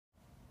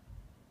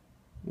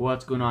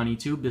What's going on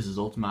YouTube? This is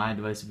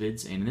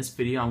UltimateiDeviceVids, and in this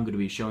video I'm going to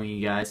be showing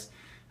you guys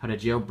how to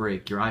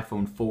jailbreak your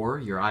iPhone 4,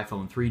 your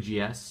iPhone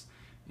 3GS,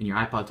 and your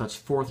iPod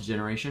Touch 4th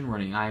generation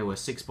running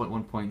iOS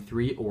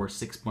 6.1.3 or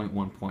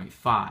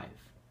 6.1.5.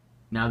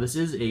 Now this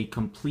is a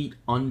complete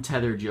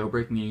untethered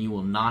jailbreak, meaning you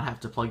will not have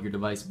to plug your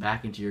device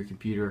back into your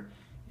computer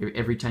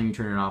every time you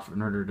turn it off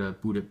in order to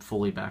boot it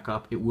fully back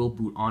up. It will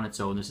boot on its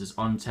own. This is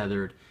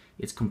untethered.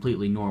 It's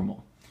completely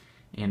normal.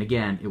 And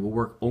again, it will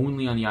work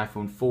only on the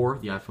iPhone 4,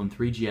 the iPhone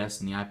 3GS,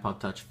 and the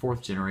iPod Touch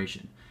 4th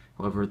generation.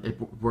 However,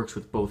 it works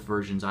with both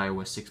versions,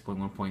 iOS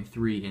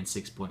 6.1.3 and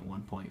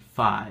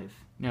 6.1.5.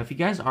 Now, if you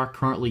guys are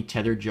currently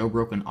tethered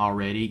jailbroken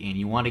already and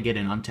you want to get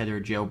an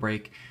untethered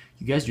jailbreak,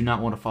 you guys do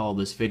not want to follow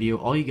this video.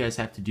 All you guys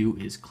have to do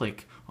is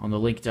click on the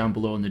link down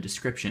below in the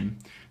description.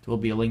 There will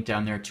be a link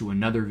down there to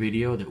another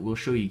video that will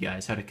show you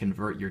guys how to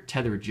convert your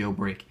tethered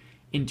jailbreak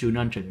into an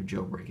untethered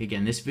jailbreak.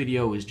 Again, this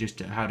video is just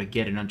how to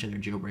get an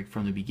untethered jailbreak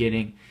from the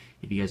beginning.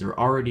 If you guys are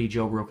already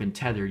jailbroken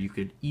tethered, you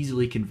could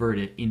easily convert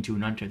it into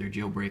an untethered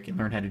jailbreak and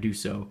learn how to do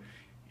so.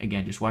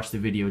 Again, just watch the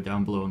video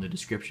down below in the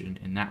description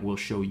and that will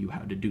show you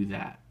how to do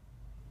that.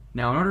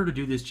 Now, in order to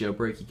do this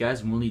jailbreak, you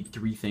guys will need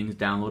three things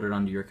downloaded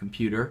onto your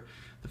computer.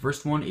 The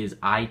first one is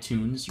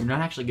iTunes. You're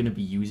not actually going to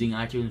be using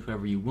iTunes,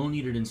 however, you will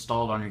need it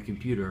installed on your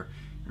computer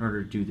in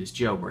order to do this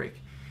jailbreak.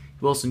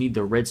 You also need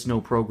the Red Snow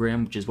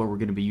program, which is what we're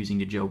going to be using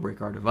to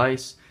jailbreak our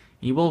device.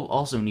 And you will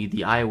also need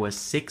the iOS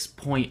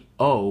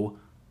 6.0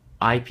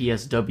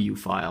 Ipsw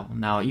file.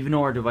 Now, even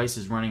though our device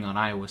is running on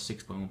iOS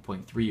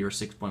 6.1.3 or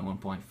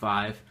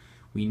 6.1.5,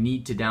 we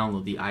need to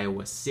download the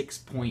iOS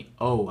 6.0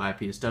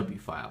 Ipsw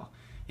file.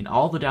 And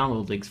all the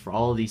download links for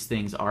all of these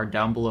things are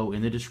down below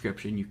in the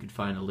description. You can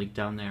find a link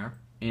down there.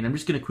 And I'm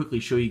just going to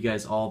quickly show you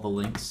guys all the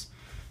links.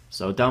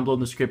 So down below in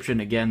the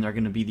description, again, there are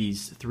going to be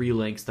these three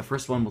links. The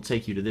first one will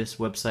take you to this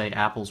website,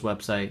 Apple's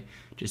website.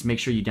 Just make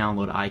sure you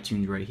download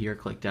iTunes right here.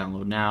 Click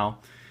download now.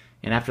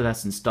 And after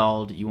that's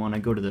installed, you want to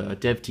go to the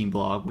dev team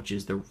blog, which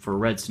is for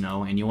Red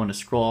Snow, and you want to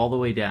scroll all the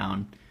way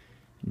down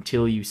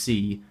until you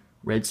see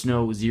Red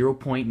Snow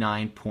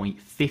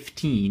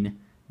 0.9.15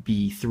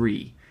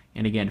 B3.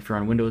 And again, if you're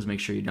on Windows, make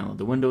sure you download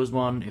the Windows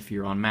one. If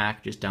you're on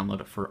Mac, just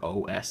download it for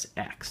OS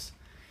X.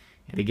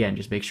 And again,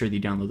 just make sure that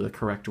you download the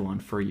correct one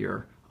for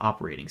your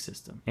operating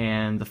system.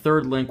 And the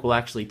third link will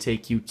actually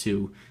take you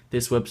to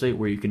this website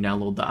where you can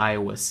download the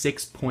iOS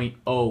 6.0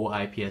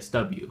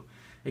 Ipsw.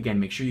 Again,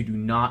 make sure you do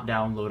not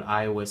download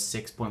iOS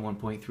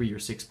 6.1.3 or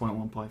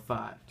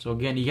 6.1.5. So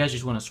again, you guys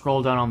just want to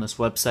scroll down on this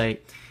website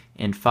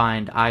and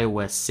find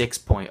iOS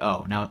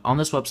 6.0. Now, on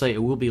this website,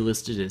 it will be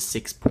listed as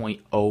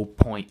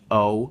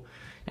 6.0.0.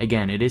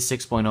 Again, it is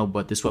 6.0,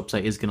 but this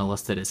website is going to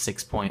list it as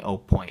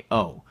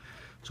 6.0.0.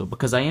 So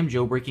because I am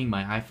jailbreaking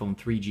my iPhone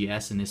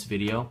 3GS in this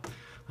video,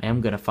 I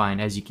am going to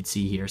find, as you can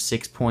see here,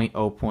 6.0.0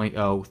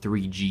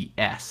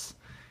 3GS.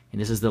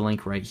 And this is the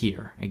link right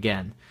here.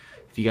 Again,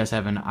 if you guys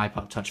have an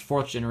iPod Touch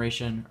 4th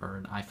generation or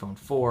an iPhone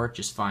 4,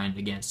 just find,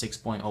 again,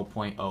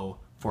 6.0.0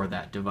 for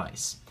that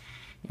device.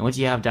 And once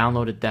you have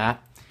downloaded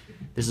that,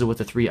 this is what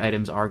the three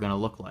items are going to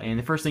look like. And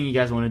the first thing you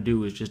guys want to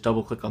do is just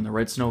double click on the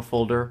Red Snow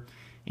folder.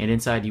 And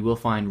inside you will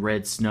find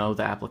Red Snow,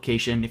 the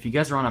application. If you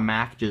guys are on a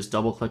Mac, just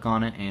double click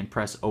on it and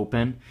press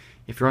open.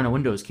 If you're on a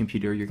Windows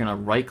computer, you're going to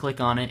right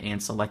click on it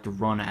and select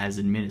Run as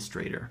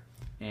Administrator.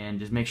 And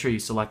just make sure you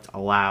select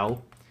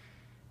Allow.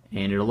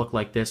 And it'll look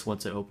like this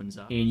once it opens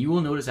up. And you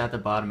will notice at the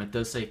bottom it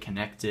does say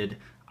Connected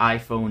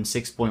iPhone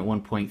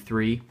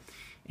 6.1.3.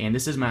 And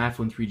this is my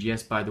iPhone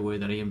 3GS, by the way,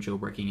 that I am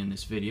jailbreaking in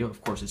this video.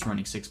 Of course, it's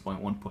running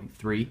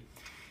 6.1.3.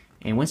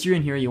 And once you're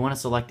in here, you want to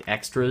select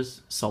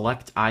Extras,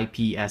 select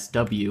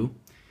Ipsw.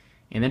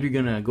 And then you're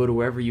going to go to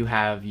wherever you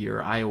have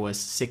your iOS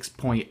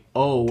 6.0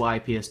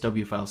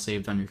 Ipsw file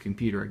saved on your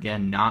computer.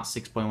 Again, not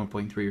 6.1.3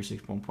 or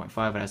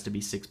 6.1.5. It has to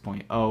be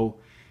 6.0.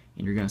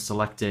 And you're going to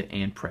select it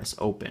and press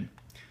open.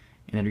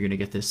 And then you're going to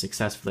get this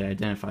successfully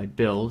identified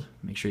build.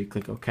 Make sure you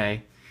click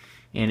OK.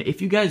 And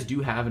if you guys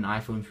do have an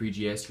iPhone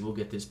 3GS, you will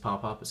get this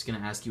pop-up. It's going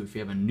to ask you if you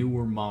have a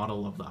newer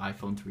model of the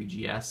iPhone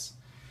 3GS.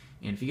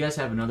 And if you guys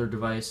have another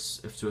device,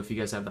 if you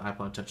guys have the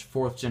iPod Touch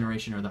 4th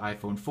generation or the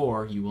iPhone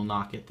 4, you will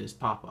not get this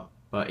pop-up.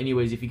 But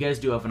anyways, if you guys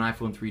do have an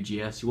iPhone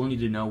 3GS, you will need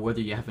to know whether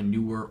you have a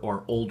newer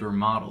or older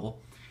model.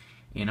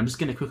 And I'm just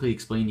going to quickly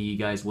explain to you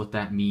guys what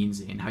that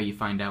means and how you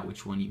find out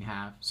which one you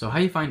have. So how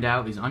you find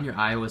out is on your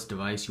iOS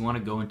device, you want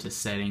to go into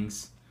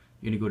Settings,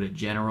 you're going to go to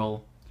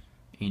General,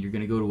 and you're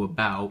going to go to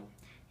About,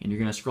 and you're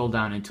going to scroll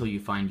down until you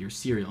find your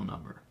serial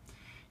number.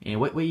 And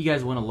what you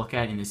guys want to look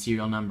at in the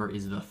serial number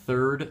is the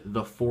 3rd,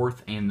 the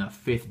 4th, and the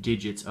 5th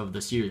digits of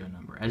the serial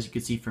number. As you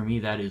can see for me,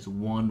 that is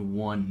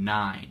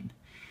 119.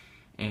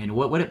 And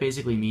what it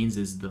basically means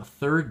is the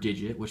 3rd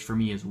digit, which for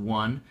me is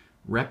 1,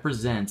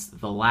 represents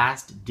the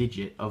last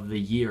digit of the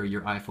year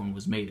your iPhone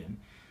was made in.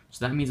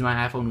 So that means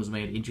my iPhone was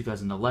made in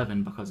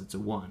 2011 because it's a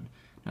 1.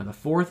 Now the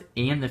 4th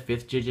and the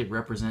 5th digit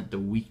represent the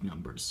week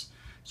numbers.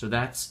 So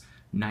that's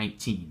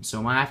 19.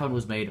 So my iPhone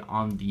was made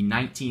on the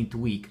 19th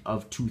week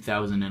of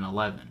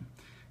 2011.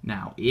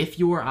 Now, if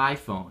your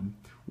iPhone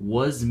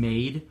was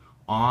made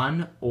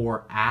on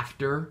or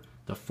after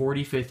the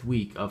 45th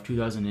week of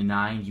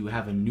 2009, you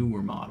have a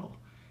newer model.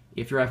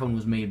 If your iPhone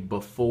was made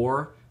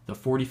before the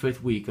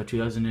 45th week of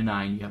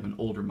 2009, you have an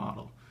older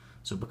model.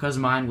 So because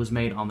mine was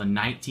made on the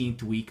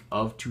 19th week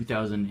of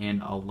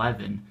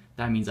 2011,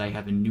 that means I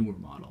have a newer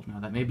model. Now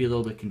that may be a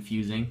little bit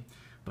confusing,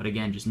 but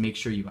again, just make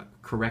sure you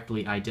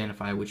correctly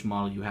identify which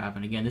model you have.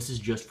 And again, this is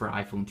just for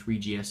iPhone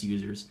 3GS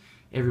users.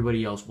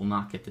 Everybody else will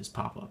not get this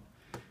pop-up.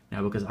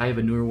 Now because I have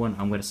a newer one,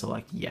 I'm going to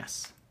select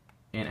yes.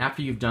 And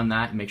after you've done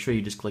that, make sure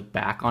you just click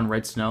back on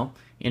Red Snow,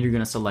 and you're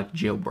going to select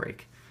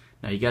Jailbreak.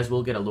 Now you guys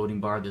will get a loading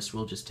bar. This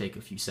will just take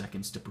a few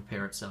seconds to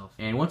prepare itself.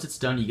 And once it's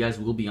done, you guys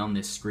will be on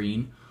this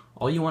screen.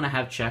 All you want to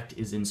have checked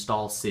is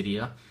install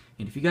Cydia.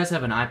 And if you guys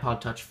have an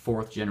iPod Touch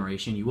 4th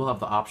generation, you will have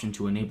the option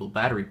to enable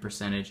battery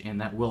percentage, and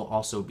that will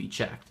also be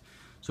checked.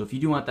 So if you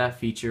do want that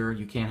feature,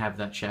 you can have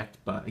that checked.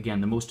 But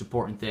again, the most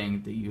important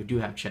thing that you do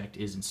have checked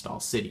is install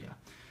Cydia.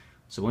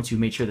 So once you've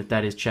made sure that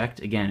that is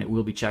checked, again, it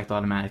will be checked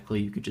automatically.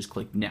 You could just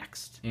click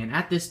next. And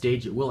at this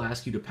stage, it will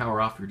ask you to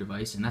power off your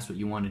device, and that's what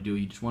you want to do.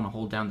 You just want to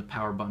hold down the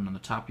power button on the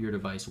top of your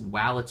device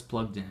while it's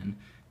plugged in,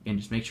 and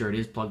just make sure it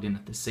is plugged in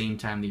at the same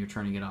time that you're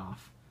turning it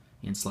off,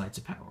 and slide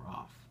to power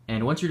off.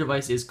 And once your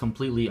device is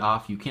completely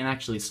off, you can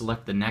actually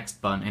select the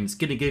next button, and it's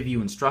going to give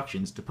you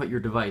instructions to put your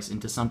device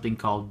into something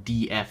called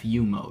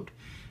Dfu Mode.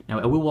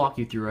 Now, I will walk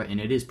you through it, and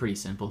it is pretty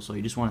simple, so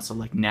you just want to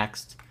select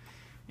next.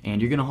 And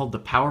you're going to hold the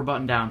power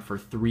button down for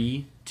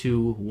 3,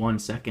 2, 1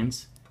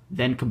 seconds,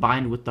 then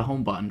combined with the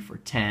home button for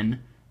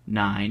 10,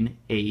 9,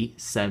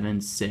 8,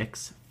 7,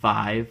 6,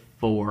 5,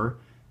 4,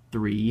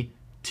 3,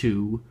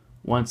 2,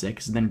 1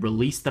 second. Then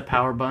release the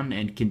power button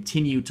and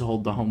continue to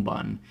hold the home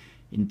button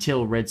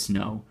until Red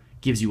Snow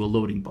gives you a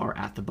loading bar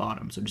at the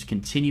bottom. So just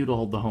continue to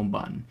hold the home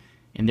button.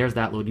 And there's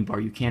that loading bar.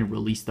 You can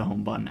release the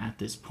home button at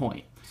this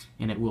point,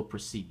 and it will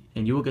proceed.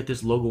 And you will get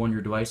this logo on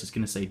your device. It's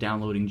going to say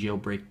downloading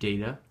jailbreak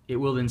data. It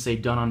will then say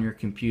done on your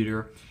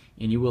computer,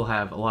 and you will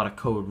have a lot of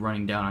code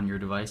running down on your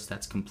device.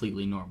 That's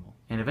completely normal.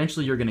 And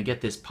eventually you're going to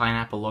get this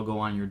pineapple logo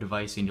on your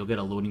device, and you'll get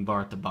a loading bar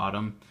at the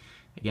bottom.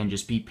 Again,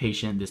 just be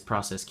patient. This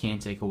process can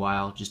take a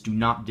while. Just do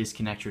not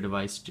disconnect your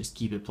device. Just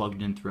keep it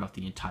plugged in throughout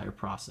the entire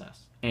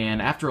process.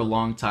 And after a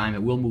long time,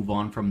 it will move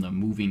on from the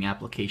moving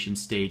application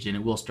stage, and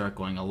it will start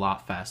going a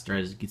lot faster,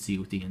 as you can see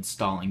with the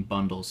installing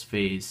bundles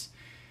phase.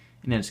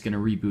 And then it's going to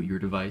reboot your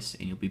device,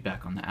 and you'll be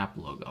back on the app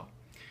logo.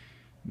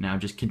 Now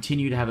just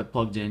continue to have it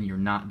plugged in. You're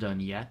not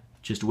done yet.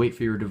 Just wait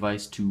for your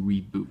device to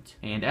reboot.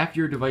 And after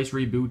your device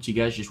reboots, you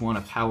guys just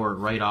want to power it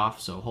right off.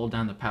 So hold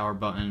down the power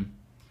button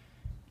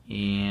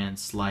and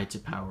slide to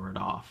power it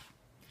off.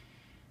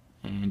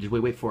 And just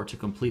wait for it to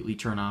completely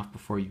turn off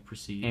before you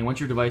proceed. And once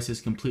your device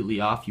is completely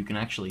off, you can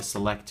actually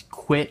select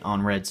quit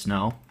on Red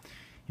Snow.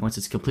 And once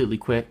it's completely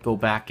quit, go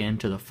back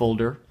into the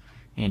folder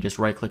and just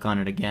right click on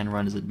it again,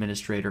 run as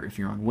administrator. If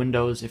you're on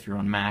Windows, if you're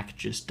on Mac,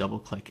 just double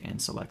click and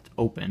select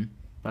open.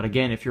 But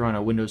again, if you're on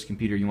a Windows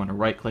computer, you want to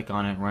right click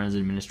on it, run as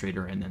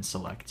administrator, and then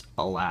select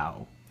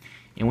allow.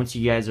 And once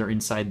you guys are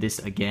inside this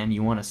again,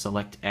 you want to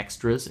select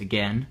extras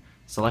again,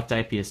 select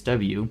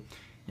IPSW,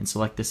 and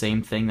select the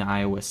same thing, the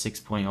iOS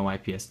 6.0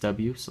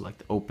 IPSW,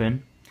 select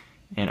open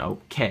and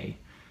OK.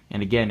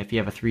 And again, if you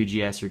have a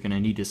 3GS, you're going to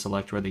need to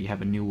select whether you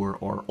have a newer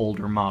or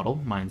older model.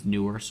 Mine's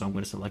newer, so I'm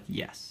going to select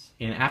yes.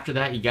 And after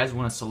that, you guys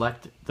want to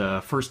select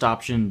the first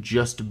option,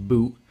 just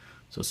boot.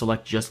 So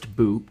select just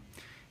boot.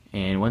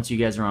 And once you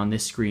guys are on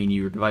this screen,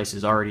 your device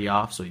is already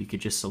off, so you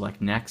could just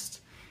select next.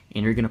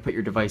 And you're going to put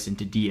your device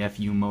into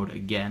Dfu mode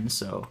again.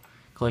 So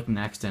click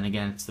next, and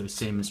again, it's those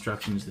same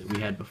instructions that we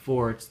had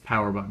before. It's the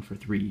power button for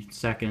 3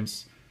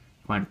 seconds,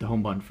 combined with the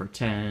home button for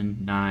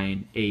 10,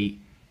 9,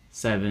 8,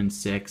 7,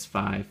 6,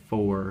 5,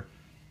 4,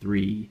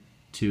 3,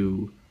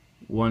 2,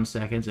 1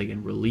 seconds.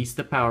 Again, release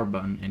the power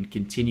button and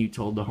continue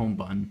to hold the home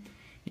button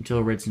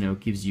until Red Snow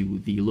gives you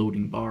the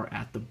loading bar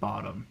at the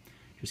bottom.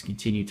 Just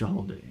continue to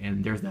hold it,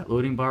 and there's that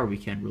loading bar. We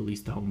can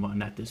release the home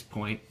button at this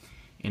point,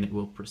 and it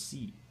will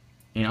proceed.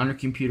 And on your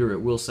computer,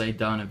 it will say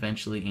done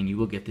eventually, and you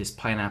will get this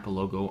pineapple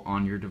logo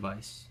on your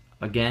device.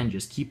 Again,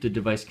 just keep the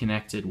device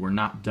connected. We're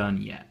not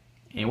done yet.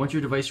 And once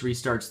your device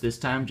restarts this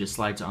time, just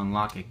slide to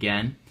unlock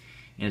again,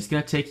 and it's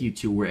going to take you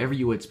to wherever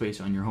you had space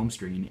on your home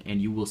screen,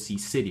 and you will see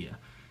Cydia.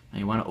 Now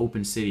you want to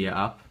open Cydia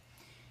up,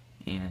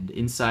 and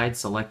inside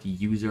select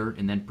user,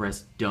 and then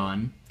press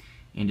done,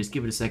 and just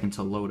give it a second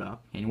to load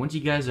up. And once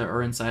you guys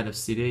are inside of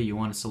Cydia, you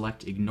want to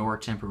select ignore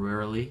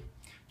temporarily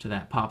to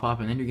that pop-up,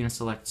 and then you're going to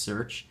select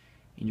search,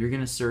 and you're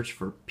going to search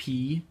for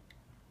P0S,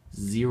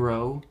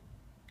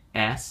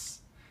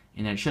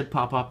 and it should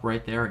pop up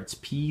right there. It's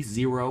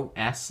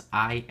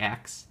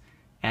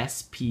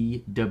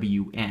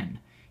P0SIXSPWN.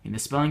 And the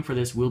spelling for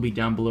this will be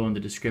down below in the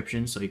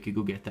description, so you could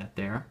go get that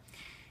there.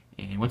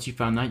 And once you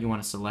found that, you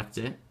want to select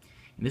it.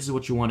 And this is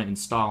what you want to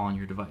install on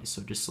your device.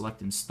 So just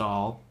select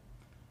install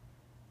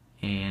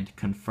and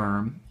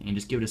confirm, and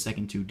just give it a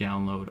second to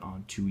download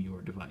onto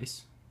your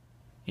device.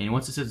 And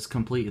once it says it's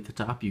complete at the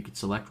top, you could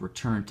select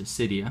return to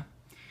Cydia.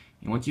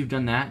 And once you've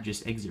done that,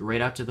 just exit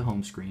right out to the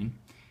home screen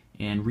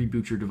and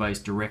reboot your device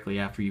directly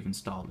after you've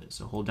installed it.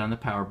 So hold down the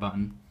power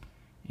button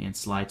and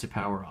slide to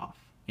power off.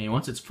 And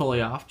once it's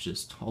fully off,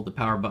 just hold the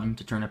power button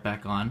to turn it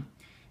back on,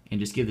 and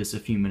just give this a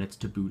few minutes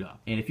to boot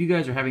up. And if you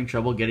guys are having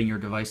trouble getting your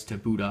device to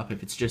boot up,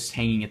 if it's just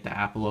hanging at the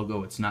Apple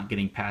logo, it's not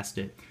getting past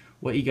it,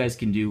 what you guys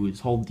can do is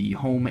hold the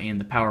home and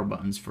the power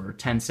buttons for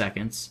 10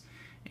 seconds,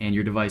 and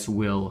your device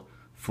will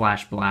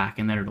flash black,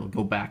 and then it'll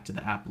go back to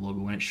the Apple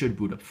logo, and it should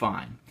boot up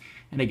fine.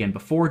 And again,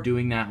 before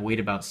doing that, wait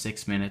about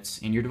 6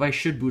 minutes, and your device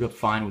should boot up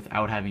fine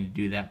without having to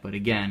do that. But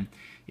again,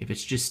 if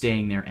it's just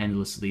staying there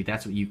endlessly,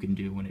 that's what you can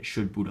do, and it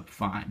should boot up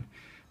fine.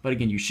 But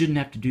again, you shouldn't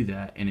have to do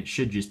that, and it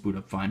should just boot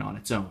up fine on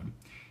its own.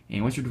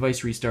 And once your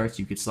device restarts,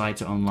 you could slide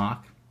to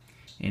unlock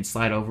and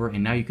slide over,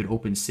 and now you could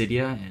open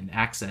Cydia and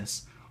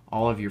access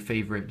all of your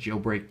favorite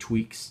jailbreak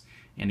tweaks,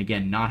 and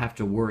again, not have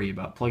to worry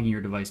about plugging your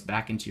device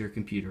back into your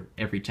computer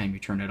every time you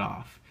turn it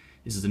off.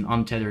 This is an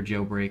untethered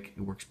jailbreak.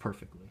 It works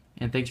perfectly.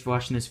 And thanks for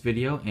watching this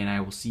video, and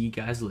I will see you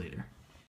guys later.